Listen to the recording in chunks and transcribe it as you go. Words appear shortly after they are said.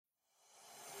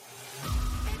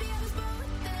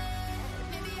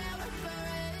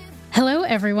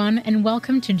everyone, and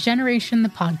welcome to Generation the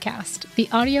Podcast, the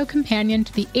audio companion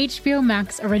to the HBO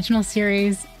Max original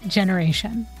series,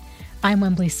 Generation. I'm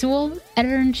Whembley Sewell,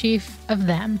 editor-in-chief of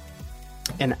Them.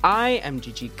 And I am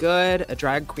Gigi Goode, a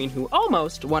drag queen who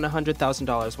almost won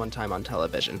 $100,000 one time on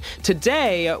television.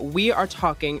 Today, we are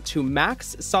talking to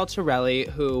Max Saltarelli,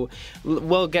 who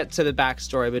we'll get to the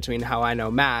backstory between how I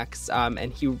know Max,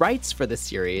 and he writes for the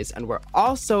series. And we're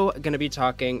also going to be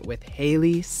talking with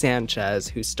Haley Sanchez,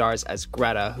 who stars as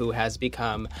Greta, who has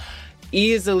become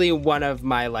easily one of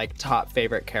my top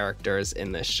favorite characters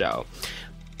in this show.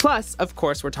 Plus, of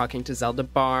course, we're talking to Zelda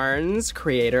Barnz,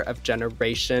 creator of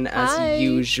Generation, as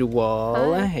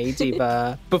usual. Hi. Hey,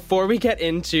 Diva. Before we get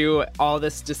into all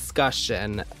this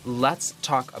discussion, let's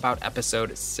talk about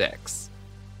episode 6.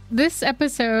 This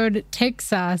episode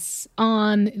takes us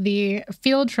on the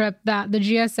field trip that the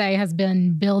GSA has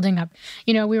been building up.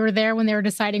 You know, we were there when they were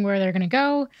deciding where they're going to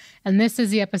go, and this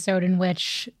is the episode in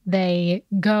which they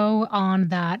go on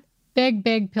that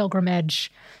big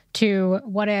pilgrimage to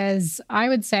what is, I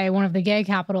would say, one of the gay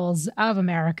capitals of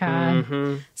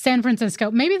America, San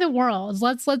Francisco, maybe the world.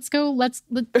 Let's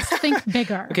think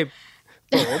bigger. Okay,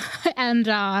 bold. And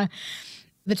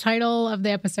the title of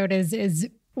the episode is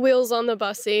Wheels on the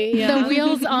Bussy. Yeah. The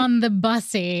Wheels on the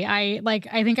Bussy. I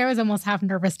think I was almost half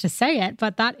nervous to say it,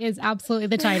 but that is absolutely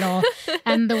the title.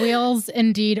 And the wheels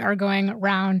indeed are going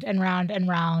round and round and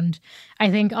round.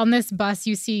 I think on this bus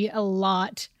you see a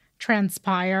lot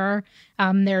transpire.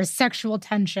 There's sexual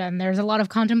tension. There's a lot of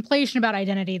contemplation about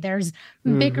identity. There's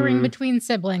bickering between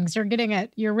siblings. You're getting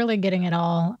it. You're really getting it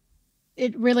all.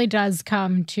 It really does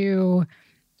come to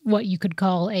what you could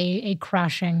call a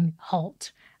crashing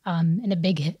halt and a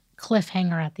big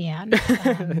cliffhanger at the end.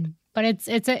 But it's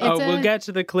we'll get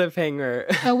to the cliffhanger.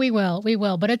 Oh, we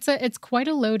will. But it's quite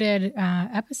a loaded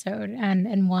episode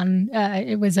and one.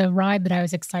 It was a ride that I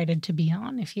was excited to be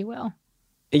on, if you will.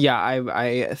 Yeah,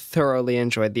 I thoroughly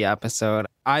enjoyed the episode.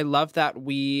 I love that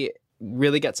we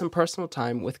really get some personal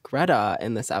time with Greta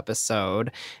in this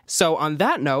episode. So on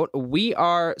that note, we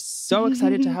are so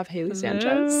excited to have Haley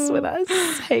Sanchez with us.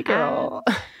 Hey, girl.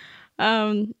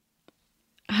 Hi.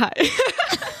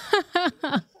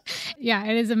 Yeah,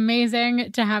 it is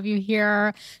amazing to have you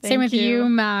here. Same with you. you,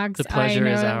 Max. The pleasure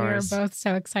is ours. We're both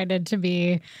so excited to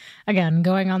be, again,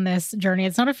 going on this journey.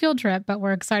 It's not a field trip, but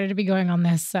we're excited to be going on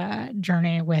this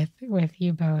journey with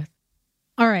you both.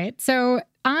 All right. So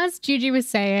as Gigi was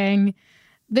saying,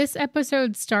 this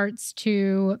episode starts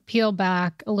to peel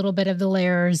back a little bit of the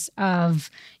layers of,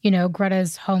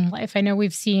 Greta's home life. I know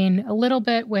we've seen a little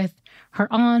bit with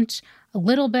her aunt, a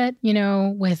little bit,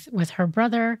 with her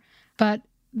brother, but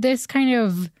this kind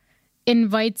of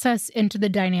invites us into the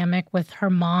dynamic with her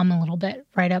mom a little bit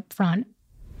right up front.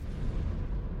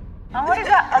 And what is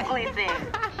that ugly thing?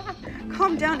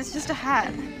 Calm down, it's just a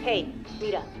hat. Hey,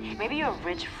 Rita, maybe your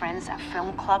rich friends at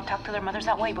film club talk to their mothers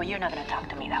that way, but you're not gonna talk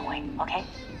to me that way, okay?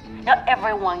 Not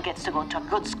everyone gets to go to a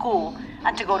good school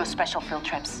and to go to special field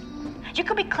trips. You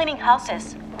could be cleaning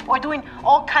houses or doing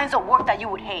all kinds of work that you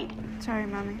would hate. Sorry,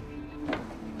 Mommy.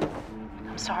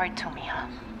 I'm sorry too, Mia.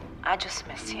 I just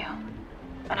miss you.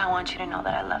 And I want you to know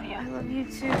that I love you. I love you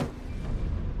too.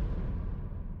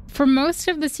 For most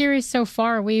of the series so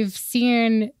far, we've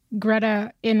seen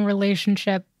Greta in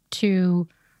relationship to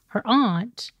her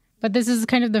aunt, but this is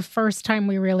kind of the first time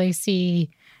we really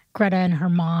see Greta and her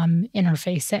mom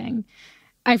interfacing.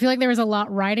 I feel like there was a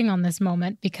lot riding on this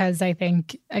moment because I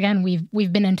think, again,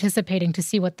 we've been anticipating to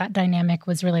see what that dynamic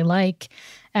was really like.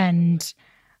 And,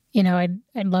 I'd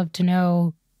love to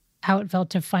know how it felt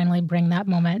to finally bring that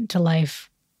moment to life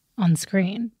on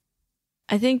screen.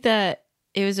 I think that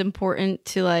it was important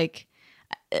to like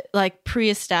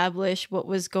pre-establish what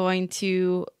was going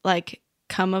to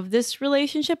come of this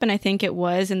relationship. And I think it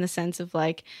was, in the sense of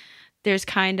there's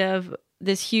kind of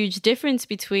this huge difference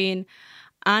between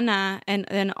Anna and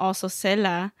then also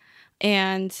Sela.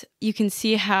 And you can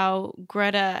see how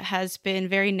Greta has been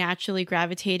very naturally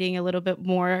gravitating a little bit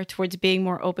more towards being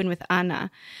more open with Anna.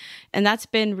 And that's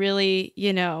been really,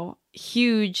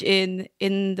 huge in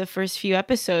the first few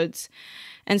episodes.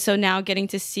 And so now getting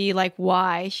to see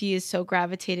why she is so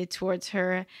gravitated towards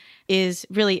her is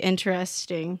really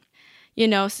interesting.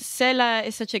 Sela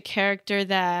is such a character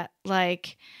that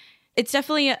it's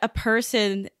definitely a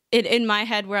person in my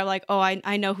head where I'm like, oh,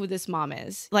 I know who this mom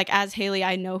is. As Haley,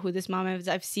 I know who this mom is.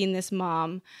 I've seen this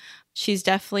mom. She's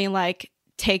definitely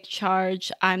take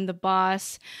charge. I'm the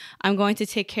boss. I'm going to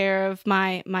take care of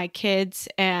my kids,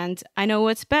 and I know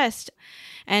what's best.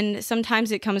 And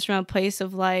sometimes it comes from a place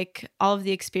of like all of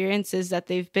the experiences that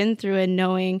they've been through and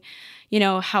knowing, you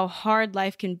know, how hard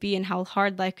life can be and how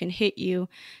hard life can hit you.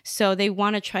 So they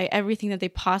want to try everything that they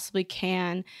possibly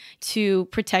can to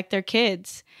protect their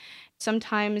kids.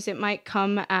 Sometimes it might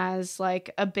come as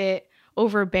like a bit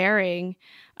overbearing,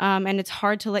 and it's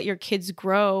hard to let your kids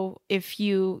grow if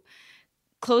you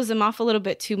close them off a little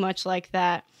bit too much like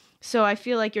that. So I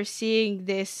feel like you're seeing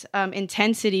this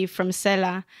intensity from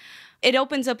Sela. It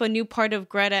opens up a new part of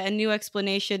Greta, a new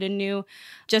explanation, a new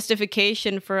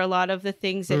justification for a lot of the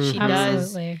things that she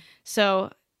does. Absolutely.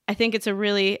 So I think it's a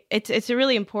really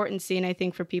important scene, I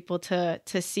think, for people to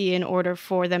see in order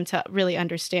for them to really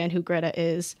understand who Greta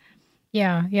is.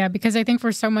 Yeah, because I think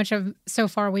for so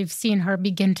far we've seen her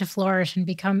begin to flourish and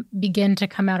begin to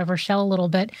come out of her shell a little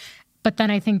bit. But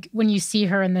then I think when you see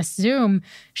her in this Zoom,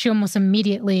 she almost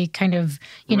immediately kind of,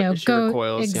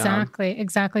 recoils,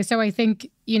 exactly. So I think,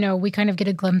 we kind of get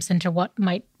a glimpse into what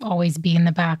might always be in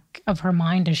the back of her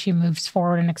mind as she moves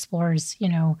forward and explores,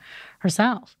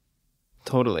 herself.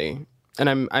 Totally.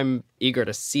 And I'm eager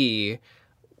to see,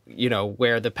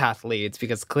 where the path leads,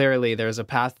 because clearly there's a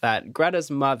path that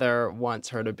Greta's mother wants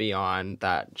her to be on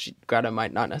that Greta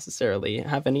might not necessarily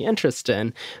have any interest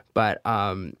in. But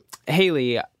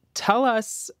Haley, tell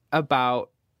us about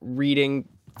reading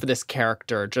for this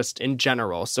character just in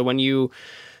general. So when you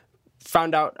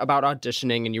found out about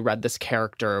auditioning and you read this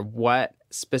character, what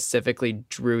specifically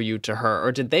drew you to her?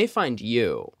 Or did they find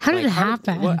you? How did it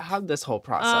happen? How did this whole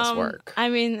process work? I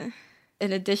mean,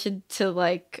 in addition to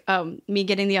me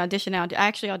getting the audition out, I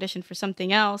actually auditioned for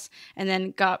something else and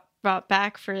then got brought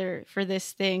back for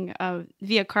this thing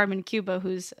via Carmen Cuba,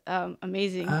 who's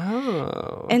amazing.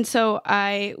 Oh. And so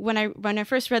when I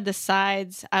first read the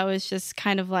sides, I was just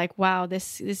kind of like, wow,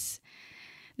 this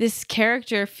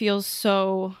character feels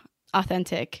so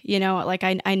authentic, like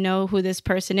I know who this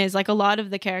person is, like a lot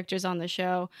of the characters on the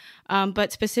show,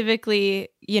 but specifically,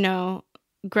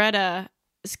 Greta's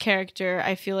character,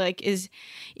 I feel like is,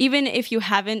 even if you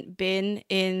haven't been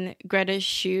in Greta's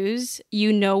shoes,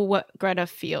 you know what Greta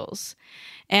feels.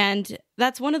 And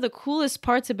that's one of the coolest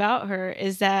parts about her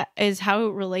is how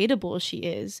relatable she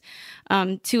is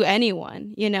to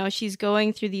anyone. She's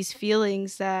going through these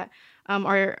feelings that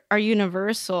are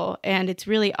universal, and it's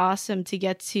really awesome to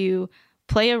get to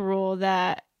play a role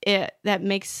that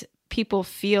makes people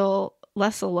feel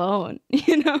less alone.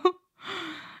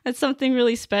 That's something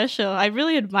really special. I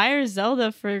really admire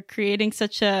Zelda for creating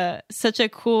such a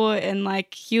cool and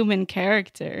like human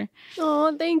character.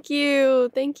 Oh, thank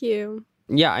you.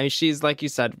 Yeah, I mean, she's, like you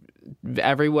said,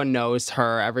 everyone knows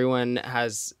her. Everyone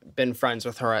has been friends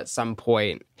with her at some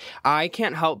point. I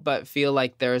can't help but feel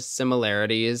like there's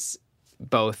similarities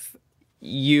both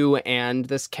you and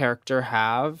this character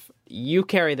have. You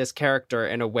carry this character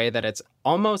in a way that it's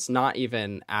almost not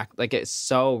even like it's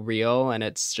so real, and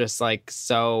it's just like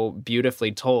so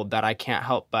beautifully told that I can't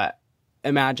help but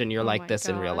imagine you're like this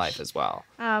in real life as well.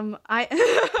 I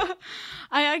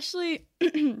actually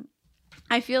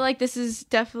I feel like this is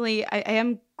definitely I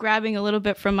am grabbing a little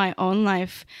bit from my own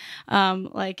life.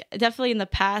 Like definitely in the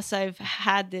past I've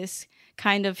had this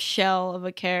kind of shell of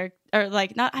a character, or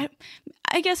like not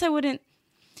I guess I wouldn't,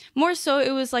 more so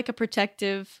it was like a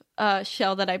protective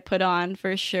shell that I put on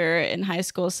for sure in high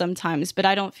school sometimes, but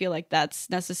I don't feel like that's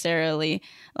necessarily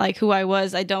like who I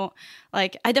was. I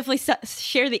definitely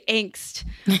share the angst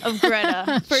of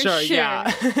Greta for sure.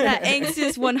 Yeah. That angst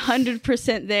is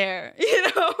 100% there,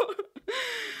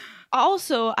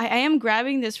 Also, I am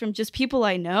grabbing this from just people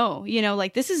I know,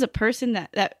 like this is a person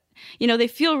that they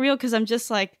feel real, because I'm just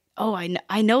like, oh,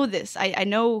 I know this. I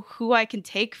know who I can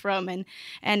take from, and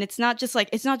it's not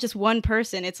just one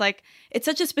person. It's like it's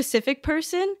such a specific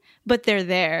person, but they're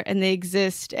there and they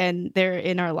exist and they're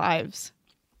in our lives.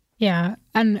 Yeah,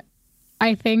 and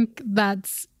I think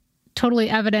that's totally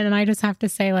evident. And I just have to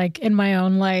say, like in my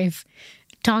own life,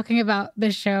 talking about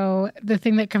the show, the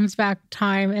thing that comes back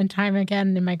time and time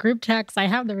again in my group texts, I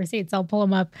have the receipts. I'll pull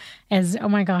them up as, oh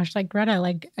my gosh, like Greta.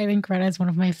 Like I think Greta is one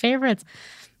of my favorites.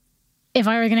 If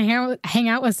I were going to hang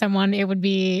out with someone, it would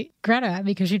be Greta,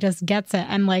 because she just gets it.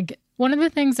 And like one of the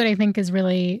things that I think is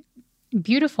really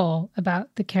beautiful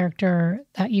about the character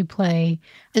that you play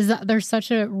is that there's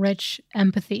such a rich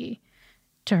empathy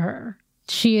to her.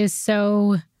 She is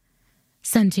so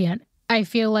sentient. I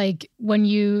feel like when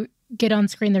you get on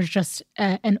screen, there's just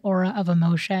an aura of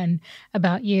emotion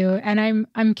about you. And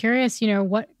I'm curious,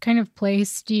 what kind of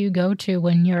place do you go to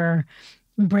when you're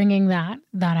bringing that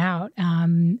out?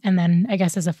 And then I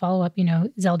guess as a follow-up,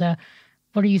 Zelda,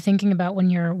 What are you thinking about when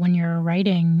you're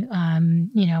writing,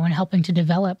 and helping to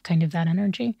develop kind of that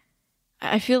energy?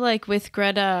 I feel like with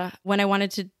Greta, when I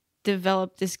wanted to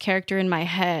develop this character in my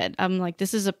head, I'm like,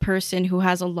 this is a person who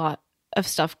has a lot of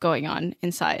stuff going on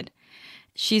inside.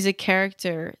 She's a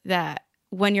character that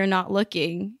when you're not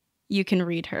looking, you can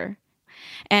read her.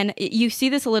 And you see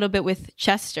this a little bit with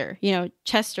Chester.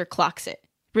 Chester clocks it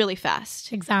really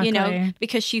fast. Exactly.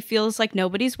 Because she feels like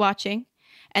nobody's watching,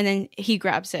 and then he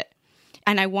grabs it.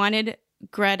 And I wanted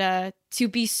Greta to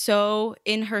be so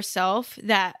in herself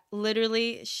that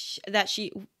literally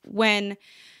she when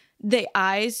the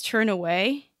eyes turn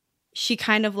away, she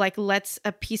kind of like lets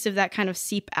a piece of that kind of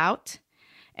seep out.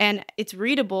 And it's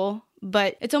readable,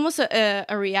 but it's almost a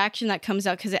reaction that comes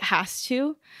out because it has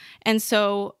to. And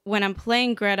so when I'm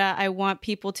playing Greta, I want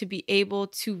people to be able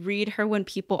to read her when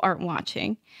people aren't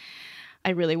watching.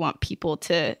 I really want people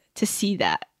to see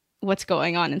that, what's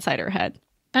going on inside her head.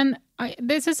 And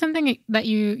this is something that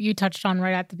you touched on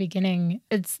right at the beginning.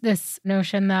 It's this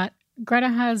notion that Greta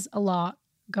has a lot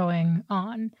going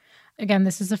on. Again,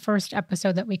 this is the first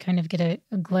episode that we kind of get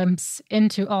a glimpse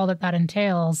into all that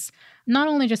entails, not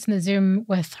only just in the Zoom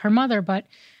with her mother, but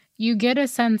you get a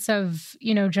sense of,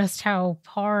 just how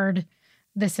hard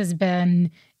this has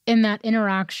been in that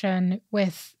interaction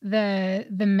with the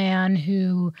man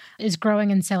who is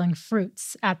growing and selling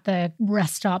fruits at the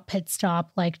rest stop, pit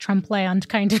stop, like Trumpland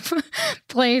kind of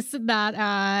place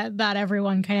that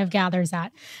everyone kind of gathers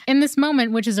at. In this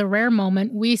moment, which is a rare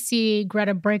moment, we see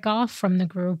Greta break off from the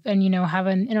group and, have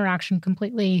an interaction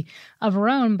completely of her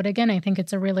own. But again, I think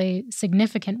it's a really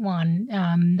significant one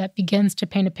that begins to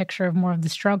paint a picture of more of the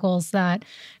struggles that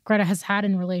Greta has had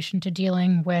in relation to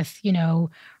dealing with,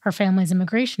 her family's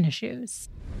immigration issues.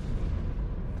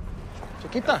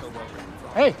 Chiquita,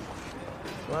 hey,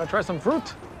 you want to try some fruit?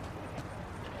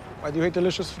 Why do you hate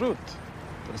delicious fruit?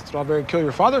 Did a strawberry kill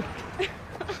your father?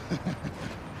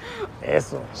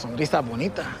 Eso, sonrisa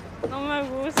bonita. No me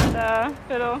gusta,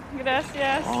 pero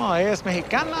gracias. Oh, es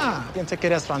mexicana. Pensé que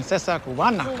eres francesa,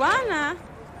 cubana. Cubana?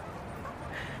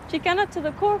 Chicana to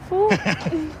the core, fool.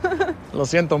 Lo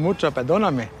siento mucho,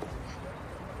 perdóname.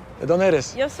 ¿De dónde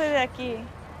eres? Yo soy de aquí.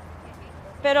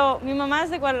 Pero mi mamá es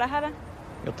de Guadalajara.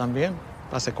 Yo también.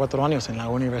 Pasé 4 años en la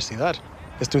universidad,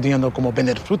 estudiando cómo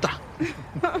vender fruta.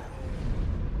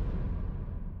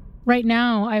 Right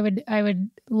now, I would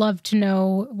love to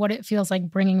know what it feels like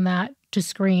bringing that to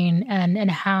screen and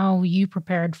how you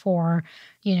prepared for,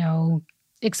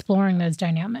 exploring those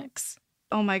dynamics.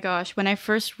 Oh my gosh, when I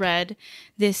first read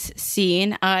this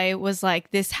scene, I was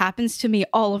like, this happens to me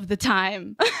all of the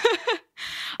time.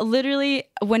 Literally,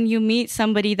 when you meet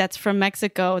somebody that's from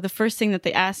Mexico, the first thing that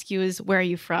they ask you is, where are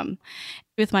you from?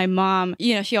 With my mom,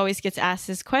 she always gets asked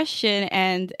this question,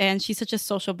 and she's such a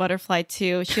social butterfly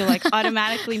too. She'll like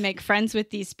automatically make friends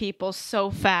with these people so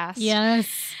fast. Yes.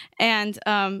 And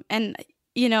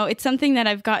it's something that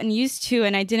I've gotten used to,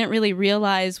 and I didn't really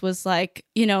realize was like,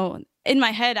 in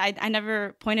my head, I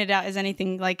never pointed out as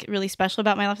anything like really special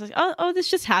about my life. I was like, oh, this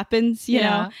just happens, you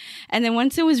know? And then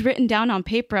once it was written down on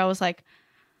paper, I was like,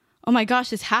 oh my gosh,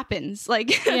 this happens.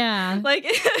 Like, like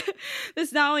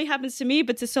this not only happens to me,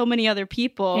 but to so many other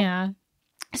people. Yeah.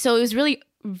 So it was really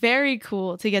very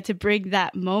cool to get to bring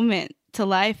that moment to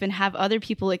life and have other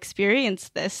people experience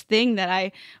this thing that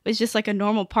I was just like a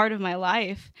normal part of my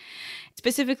life.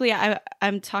 Specifically,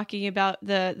 I'm talking about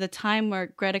the time where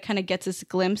Greta kind of gets this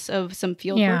glimpse of some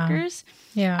field workers.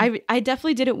 Yeah. I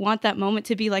definitely didn't want that moment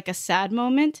to be like a sad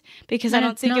moment, because I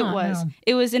don't think it was. No.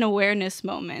 It was an awareness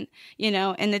moment,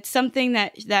 and it's something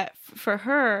that for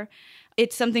her,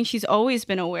 it's something she's always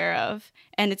been aware of.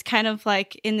 And it's kind of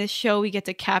like in this show, we get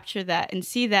to capture that and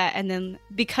see that. And then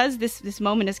because this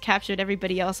moment is captured,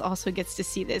 everybody else also gets to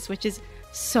see this, which is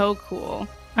so cool.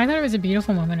 I thought it was a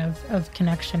beautiful moment of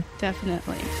connection.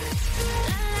 Definitely.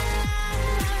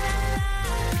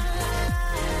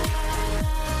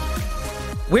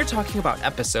 We're talking about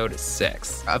episode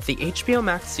 6 of the HBO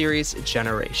Max series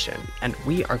Generation, and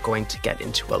we are going to get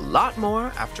into a lot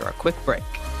more after a quick break.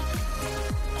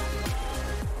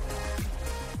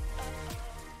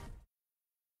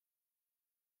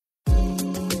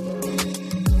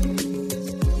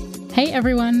 Hey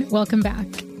everyone, welcome back.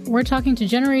 We're talking to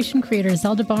Generation creator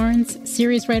Zelda Barnz,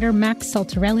 series writer Max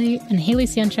Saltarelli, and Haley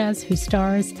Sanchez, who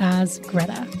stars as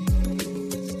Greta.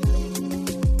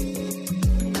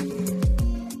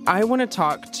 I want to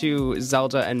talk to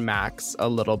Zelda and Max a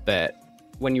little bit.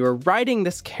 When you were writing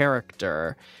this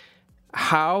character,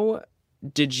 how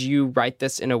did you write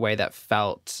this in a way that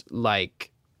felt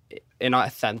like an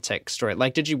authentic story?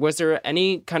 Like, was there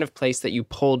any kind of place that you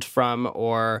pulled from,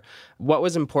 or what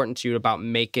was important to you about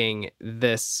making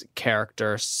this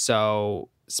character so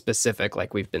specific,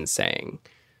 like we've been saying?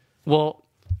 Well,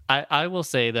 I will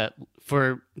say that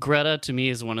for Greta, to me,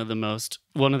 is one of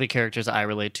the characters I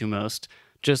relate to most,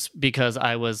 just because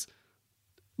I was,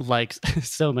 like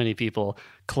so many people,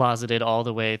 closeted all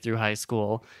the way through high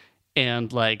school.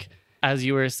 And like, as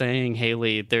you were saying,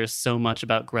 Haley, there's so much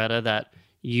about Greta that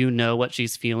you know what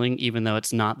she's feeling, even though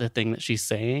it's not the thing that she's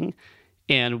saying.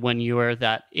 And when you are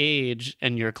that age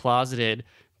and you're closeted,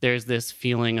 there's this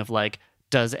feeling of like,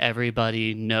 does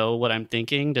everybody know what I'm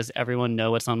thinking? Does everyone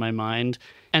know what's on my mind?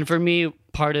 And for me,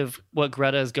 part of what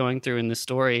Greta is going through in this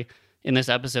story, in this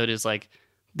episode, is like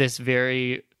this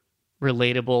very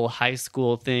relatable high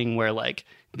school thing where like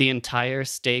the entire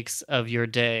stakes of your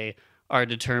day are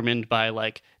determined by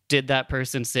like, did that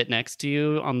person sit next to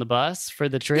you on the bus for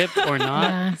the trip or not?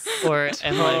 Yes.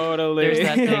 Totally. Like, there's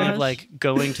that thing of like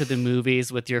going to the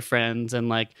movies with your friends and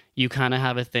like you kind of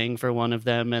have a thing for one of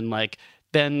them, and like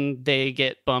then they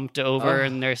get bumped over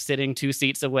and they're sitting 2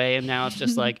 seats away, and now it's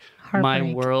just like my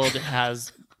world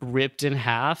has ripped in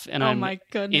half and I'm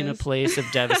in a place of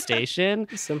devastation.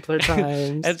 Simpler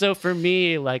times. And so for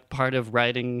me, like part of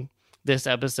writing this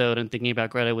episode and thinking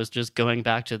about Greta was just going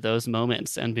back to those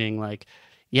moments and being like,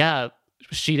 yeah,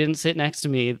 she didn't sit next to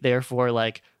me, therefore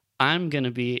like I'm going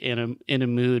to be in a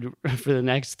mood for the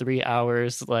next 3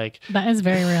 hours. Like, that is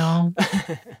very real.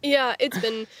 Yeah, it's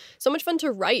been so much fun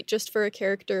to write just for a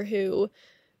character who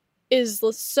is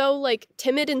so like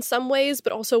timid in some ways,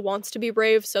 but also wants to be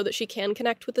brave so that she can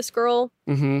connect with this girl.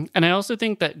 Mm-hmm. And I also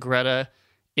think that Greta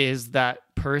is that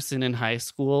person in high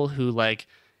school who like,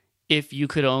 if you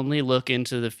could only look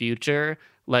into the future,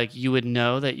 like you would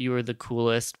know that you were the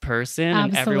coolest person.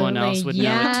 Absolutely. And everyone else would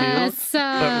know it too.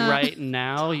 But right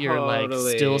now you're like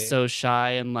still so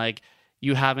shy and like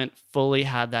you haven't fully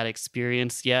had that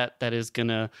experience yet that is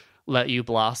gonna let you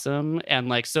blossom. And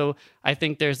like, so I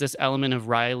think there's this element of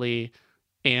Riley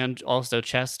and also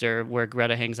Chester where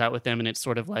Greta hangs out with them, and it's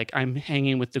sort of like I'm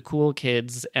hanging with the cool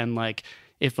kids, and like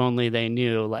if only they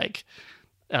knew, like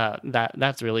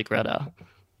that's really Greta.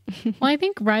 Well, I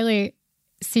think Riley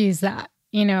sees that,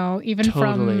 you know, even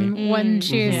from when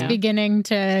she's beginning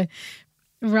to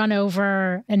run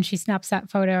over and she snaps that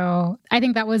photo. I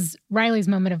think that was Riley's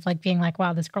moment of like being like,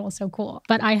 wow, this girl is so cool.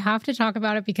 But I have to talk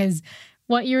about it because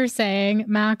what you were saying,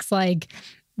 Max, like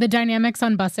the dynamics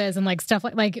on buses and like stuff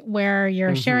like where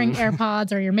you're sharing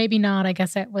AirPods or you're maybe not. I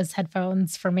guess it was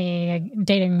headphones for me,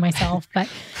 dating myself. But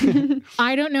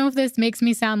I don't know if this makes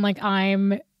me sound like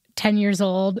I'm 10 years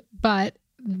old, but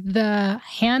the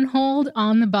handhold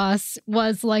on the bus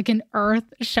was like an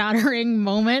earth-shattering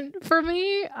moment for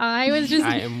me. I was just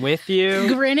I am with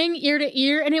you, grinning ear to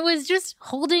ear, and it was just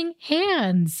holding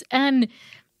hands. And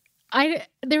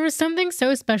there was something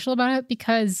so special about it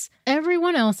because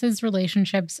everyone else's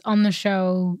relationships on the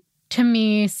show to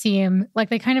me seem like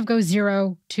they kind of go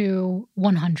 0 to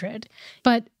 100.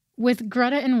 But with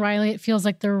Greta and Riley, it feels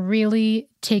like they're really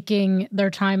taking their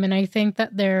time. And I think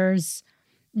that there's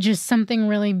just something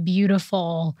really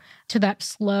beautiful to that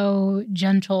slow,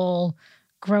 gentle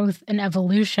growth and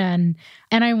evolution.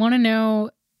 And I want to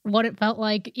know what it felt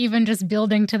like even just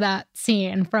building to that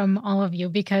scene from all of you,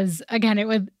 because again,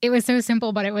 it was so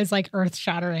simple, but it was like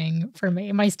earth-shattering for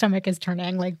me. My stomach is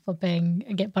turning, like flipping.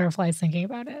 I get butterflies thinking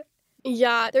about it.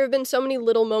 Yeah, there have been so many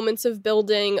little moments of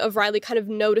building, of Riley kind of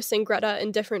noticing Greta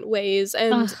in different ways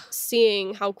and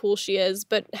seeing how cool she is,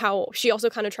 but how she also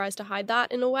kind of tries to hide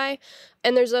that in a way.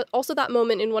 And there's also that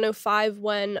moment in 105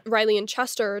 when Riley and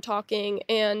Chester are talking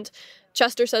and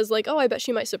Chester says like, oh, I bet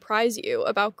she might surprise you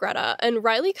about Greta. And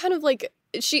Riley kind of like,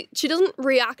 she doesn't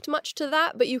react much to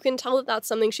that, but you can tell that that's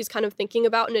something she's kind of thinking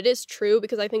about. And it is true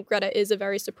because I think Greta is a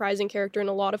very surprising character in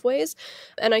a lot of ways.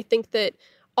 And I think that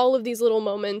all of these little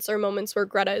moments are moments where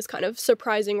Greta is kind of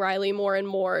surprising Riley more and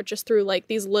more just through like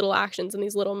these little actions and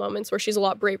these little moments where she's a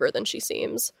lot braver than she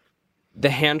seems. The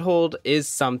handhold is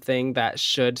something that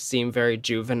should seem very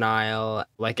juvenile,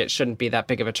 like it shouldn't be that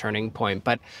big of a turning point,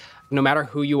 but no matter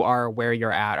who you are, where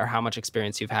you're at, or how much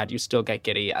experience you've had, you still get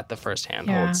giddy at the first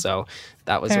handhold. Yeah. So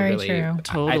that was very a really,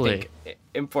 true. I think,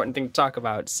 important thing to talk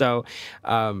about. So,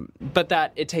 but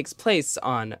that it takes place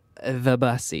on the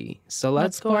bussy. So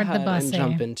let's go ahead and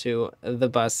jump into the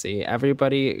bussy.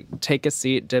 Everybody take a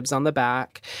seat, dibs on the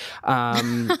back.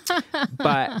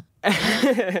 But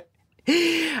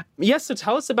yes, so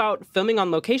tell us about filming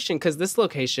on location, because this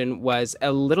location was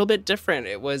a little bit different.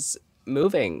 It was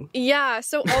moving. Yeah,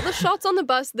 so all the shots on the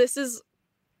bus, this is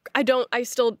I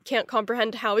still can't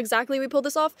comprehend how exactly we pulled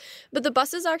this off, but the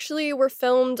buses actually were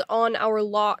filmed on our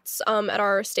lots at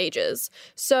our stages.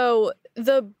 So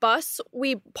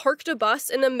we parked a bus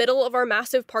in the middle of our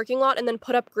massive parking lot and then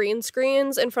put up green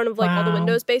screens in front of like all the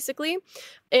windows basically.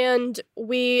 And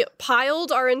we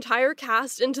piled our entire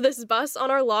cast into this bus on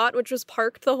our lot, which was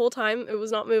parked the whole time. It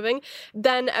was not moving.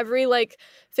 Then every like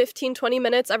 15, 20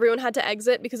 minutes, everyone had to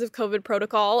exit because of COVID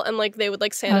protocol. And like they would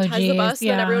like sanitize the bus and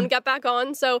then everyone would get back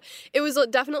on. So it was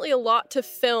definitely a lot to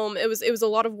film. It was a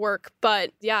lot of work.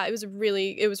 But yeah, it was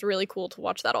really cool to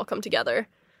watch that all come together.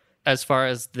 As far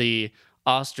as the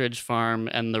ostrich farm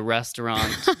and the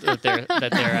restaurant that they're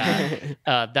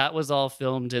at, that was all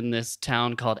filmed in this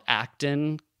town called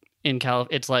Acton in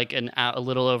California. It's like a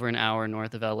little over an hour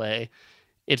north of LA.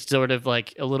 It's sort of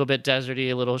like a little bit deserty,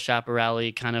 a little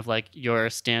chaparral-y, kind of like your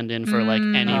stand-in for like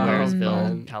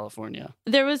Anywheresville, California.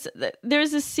 There's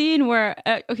a scene where,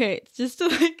 just to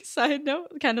like side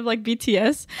note, kind of like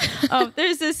BTS.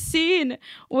 There's this scene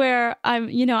where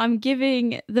I'm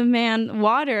giving the man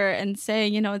water and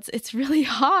saying, it's really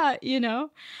hot,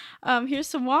 here's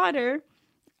some water.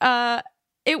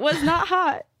 It was not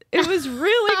hot. It was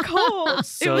really cold.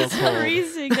 So it was cold.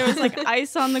 freezing. There was like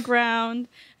ice on the ground.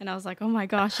 And I was like, oh my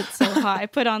gosh, it's so hot. I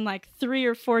put on like 3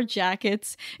 or 4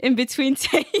 jackets in between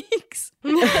takes.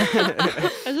 I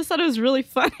just thought it was really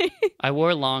funny. I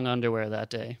wore long underwear that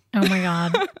day. Oh my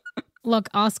God. Look,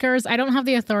 Oscars, I don't have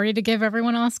the authority to give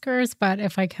everyone Oscars, but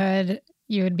if I could,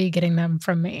 you would be getting them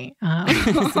from me. So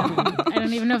I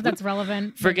don't even know if that's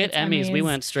relevant. Forget Emmys. We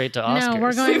went straight to Oscars. No,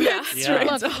 we're going straight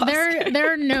Look, to Oscars.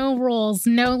 there are no rules,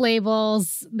 no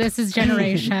labels. This is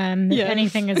generation. Yes.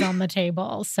 Anything is on the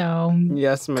table. So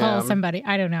yes, ma'am. Call somebody.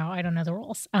 I don't know. I don't know the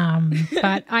rules.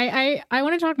 But I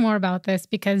want to talk more about this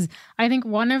because I think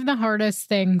one of the hardest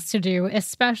things to do,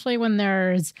 especially when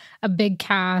there's a big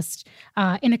cast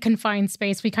in a confined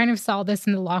space, we kind of saw this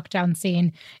in the lockdown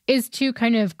scene, is to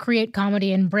kind of create comedy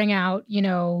and bring out,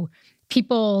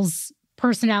 people's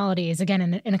personalities,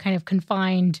 again, in a kind of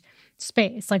confined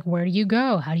space. Like, where do you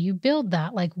go? How do you build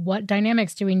that? Like, what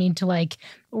dynamics do we need to, like,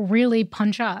 really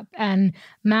punch up? And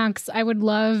Max, I would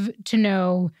love to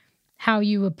know how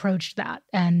you approached that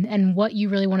and what you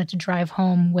really wanted to drive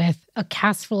home with a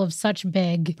cast full of such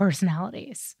big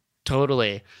personalities.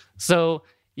 Totally. So,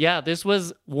 yeah, this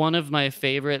was one of my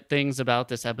favorite things about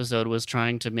this episode, was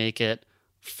trying to make it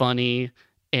funny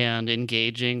and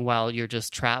engaging while you're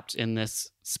just trapped in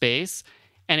this space.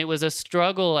 And it was a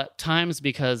struggle at times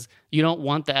because you don't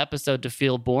want the episode to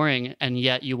feel boring, and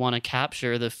yet you want to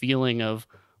capture the feeling of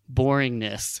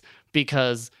boringness,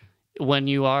 because when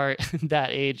you are that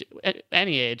age,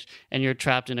 any age, and you're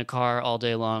trapped in a car all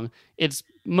day long, it's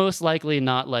most likely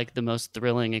not like the most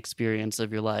thrilling experience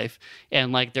of your life.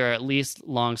 And like there are at least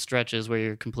long stretches where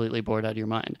you're completely bored out of your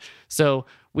mind. So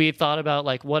we thought about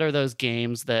like, what are those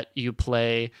games that you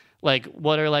play? Like,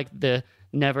 what are like the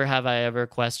never have I ever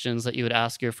questions that you would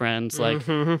ask your friends? Like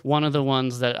one of the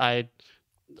ones that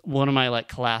one of my like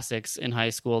classics in high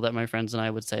school that my friends and I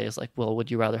would say is like, well, would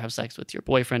you rather have sex with your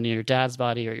boyfriend in your dad's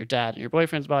body or your dad in your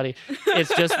boyfriend's body?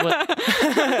 It's just what.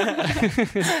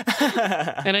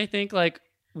 And I think like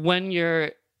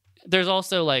there's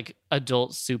also like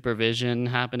adult supervision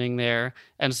happening there.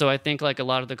 And so I think like a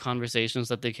lot of the conversations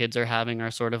that the kids are having are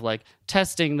sort of like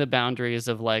testing the boundaries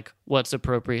of like what's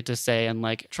appropriate to say and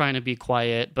like trying to be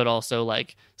quiet, but also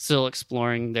like still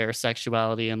exploring their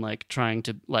sexuality and like trying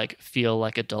to like feel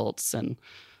like adults. And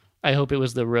I hope it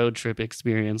was the road trip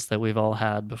experience that we've all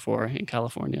had before in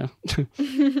California.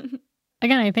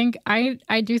 Again, I think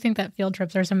I do think that field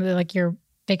trips are some of the like your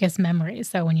biggest memories.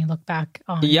 So when you look back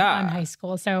on high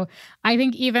school. So I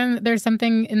think even there's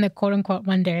something in the quote unquote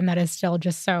mundane that is still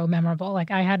just so memorable.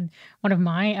 Like I had one of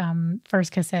my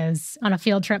first kisses on a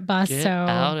field trip bus. Get so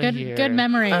out of here. Good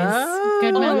memories. Oh,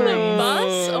 Good memories. On the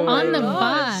bus? Oh my on the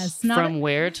gosh. bus. Not From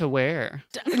where to where?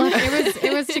 Look,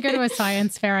 it was to go to a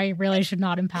science fair. I really should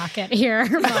not unpack it here.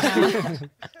 But,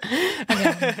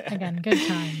 again, good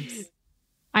times.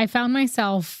 I found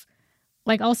myself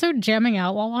like also jamming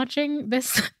out while watching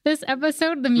this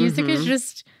episode. The music is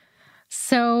just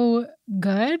so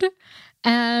good.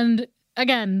 And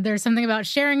again, there's something about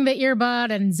sharing the earbud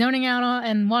and zoning out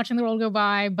and watching the world go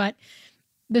by. But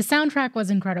the soundtrack was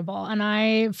incredible.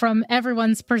 And from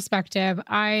everyone's perspective,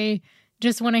 I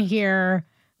just want to hear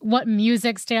what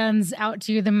music stands out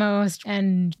to you the most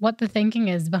and what the thinking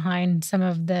is behind some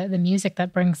of the music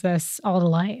that brings this all to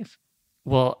life.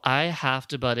 Well, I have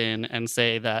to butt in and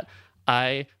say that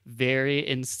I very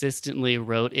insistently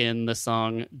wrote in the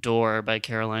song Door by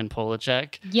Caroline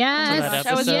Polachek. Yes. that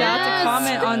I was episode. about to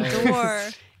comment on Door.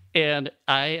 And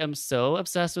I am so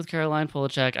obsessed with Caroline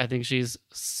Polachek. I think she's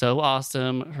so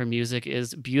awesome. Her music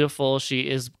is beautiful. She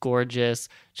is gorgeous.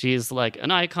 She's like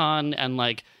an icon and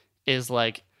like is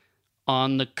like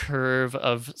on the curve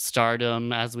of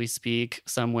stardom as we speak,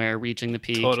 somewhere reaching the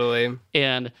peak. Totally.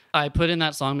 And I put in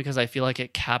that song because I feel like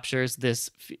it captures this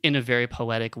in a very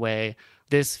poetic way,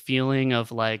 this feeling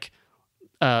of like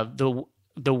the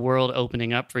world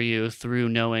opening up for you through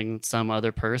knowing some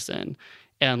other person.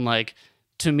 And like,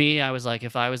 to me, I was like,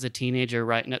 if I was a teenager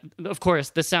right now, of course,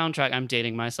 the soundtrack, I'm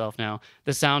dating myself now.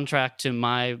 The soundtrack to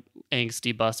my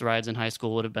angsty bus rides in high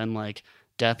school would have been like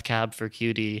Death Cab for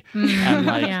Cutie and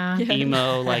like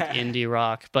emo, like indie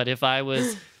rock. But if I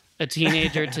was a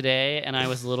teenager today and I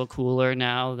was a little cooler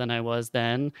now than I was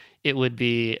then, it would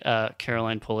be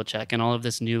Caroline Polachek and all of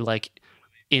this new like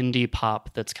indie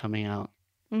pop that's coming out.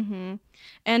 Mm-hmm.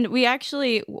 And we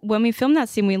actually, when we filmed that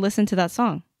scene, we listened to that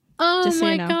song. Oh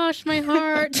my gosh, my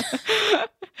heart.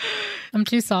 I'm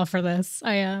too soft for this.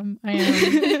 I am.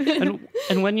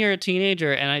 And when you're a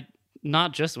teenager, and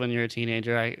not just when you're a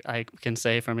teenager, I can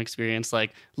say from experience,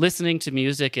 like listening to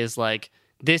music is like,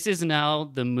 this is now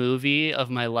the movie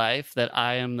of my life that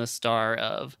I am the star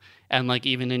of. And like,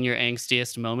 even in your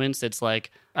angstiest moments, it's like,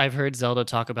 I've heard Zelda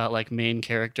talk about like main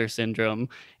character syndrome.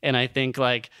 And I think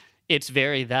like, it's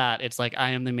very that. It's like,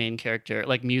 I am the main character.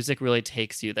 Like music really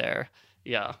takes you there.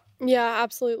 Yeah. Yeah,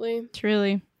 absolutely.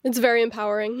 Truly. It's very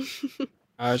empowering.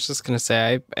 I was just going to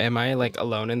say, am I like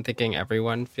alone in thinking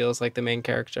everyone feels like the main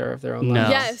character of their own life?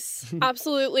 Yes,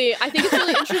 absolutely. I think it's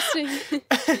really interesting.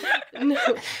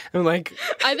 No. I'm like,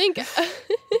 I think,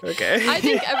 okay. I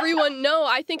think everyone,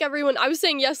 I was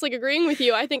saying yes, like agreeing with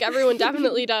you. I think everyone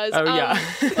definitely does. Oh, yeah.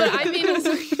 But I mean, it's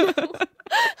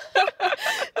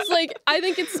like,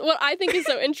 what I think is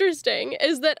so interesting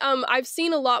is that I've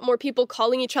seen a lot more people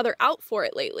calling each other out for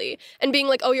it lately and being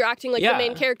like, oh, you're acting like the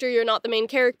main character, you're not the main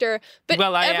character. But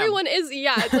everyone is,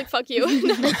 it's like, fuck you.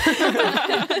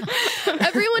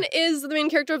 Everyone is the main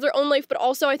character of their own life, but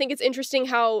also I think it's interesting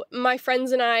how my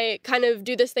friends and I kind of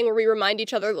do this thing where we remind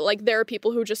each other that like there are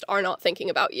people who just are not thinking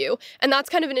about you. And that's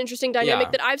kind of an interesting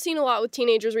dynamic that I've seen a lot with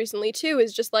teenagers recently too,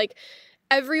 is just like,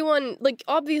 everyone, like,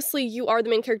 obviously you are the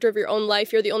main character of your own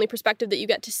life. You're the only perspective that you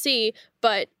get to see.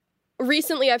 But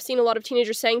recently I've seen a lot of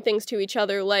teenagers saying things to each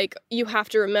other like, you have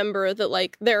to remember that,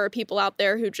 like, there are people out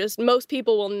there who just, most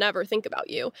people will never think about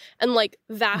you. And, like,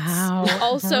 that's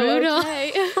also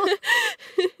okay.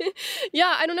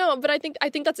 Yeah, I don't know. But I think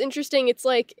that's interesting. It's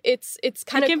like, it's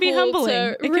kind of cool be humbling.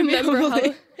 To remember how...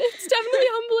 It's definitely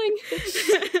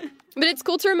humbling. But it's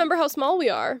cool to remember how small we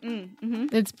are. Mm-hmm.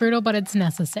 It's brutal, but it's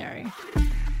necessary.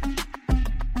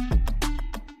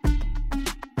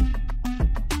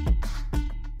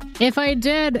 If I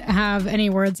did have any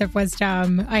words of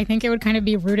wisdom, I think it would kind of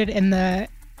be rooted in the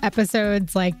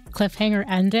episode's like cliffhanger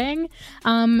ending.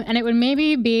 And it would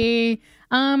maybe be,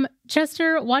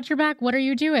 Chester, watch your back. What are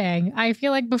you doing? I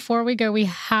feel like before we go, we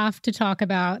have to talk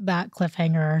about that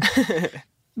cliffhanger.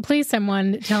 Please,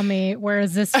 someone tell me, where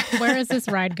is this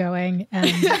ride going? And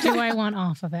do I want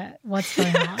off of it? What's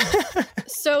going on?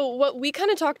 So what we kind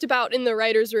of talked about in the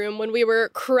writer's room when we were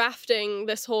crafting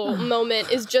this whole moment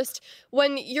is just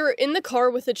when you're in the car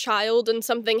with a child and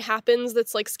something happens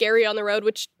that's like scary on the road,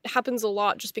 which happens a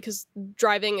lot just because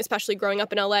driving, especially growing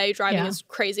up in LA, driving is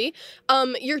crazy.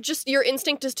 Your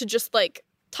instinct is to just like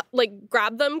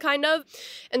grab them kind of.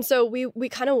 And so we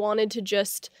kind of wanted to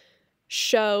just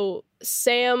show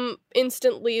Sam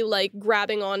instantly like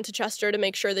grabbing onto Chester to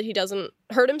make sure that he doesn't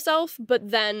hurt himself,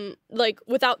 but then like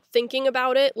without thinking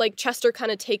about it, like Chester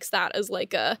kind of takes that as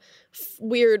like a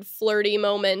weird flirty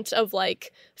moment of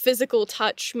like physical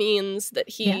touch means that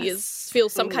he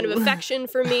feels some kind of affection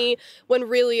for me, when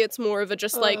really it's more of a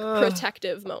just like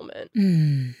protective moment.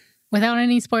 Without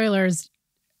any spoilers,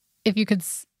 if you could,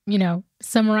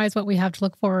 summarize what we have to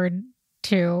look forward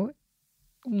to,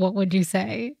 what would you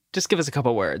say? Just give us a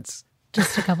couple words.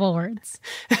 Just a couple words.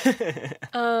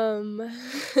 Trying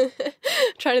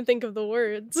to think of the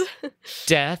words.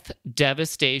 Death,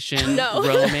 devastation,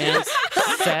 romance,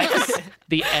 sex,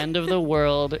 the end of the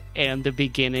world, and the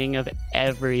beginning of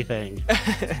everything.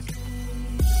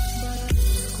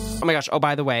 Oh my gosh. Oh,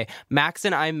 by the way, Max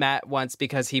and I met once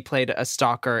because he played a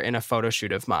stalker in a photo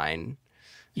shoot of mine.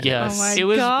 Yes, it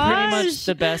was pretty much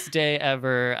the best day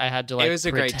ever. I had to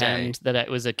pretend that it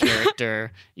was a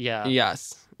character. Yeah.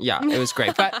 Yes. Yeah, it was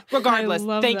great. But regardless,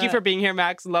 thank you for being here,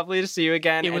 Max. Lovely to see you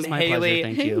again. It was my Haley,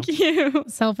 pleasure. Thank you.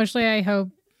 Selfishly, I hope,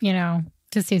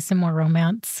 to see some more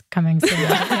romance coming soon.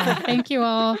 Thank you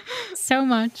all so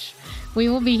much. We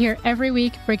will be here every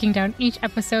week breaking down each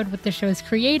episode with the show's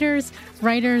creators,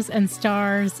 writers, and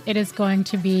stars. It is going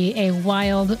to be a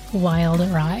wild, wild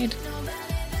ride.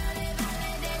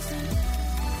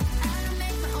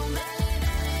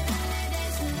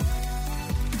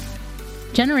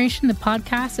 Generation the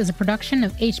Podcast is a production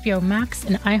of HBO Max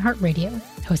and iHeartRadio,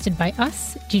 hosted by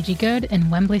us, Gigi Goode and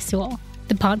Whembley Sewell.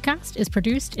 The podcast is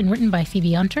produced and written by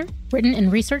Phoebe Hunter, written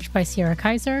and researched by Sierra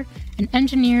Kaiser, and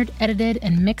engineered, edited,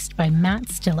 and mixed by Matt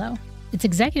Stillo. It's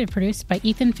executive produced by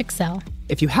Ethan Fixell.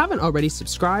 If you haven't already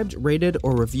subscribed, rated,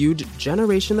 or reviewed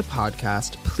Generation the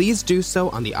Podcast, please do so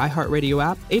on the iHeartRadio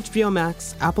app, HBO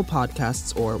Max, Apple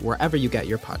Podcasts, or wherever you get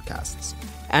your podcasts.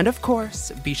 And of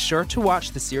course, be sure to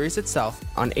watch the series itself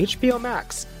on HBO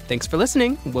Max. Thanks for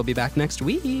listening. We'll be back next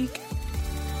week.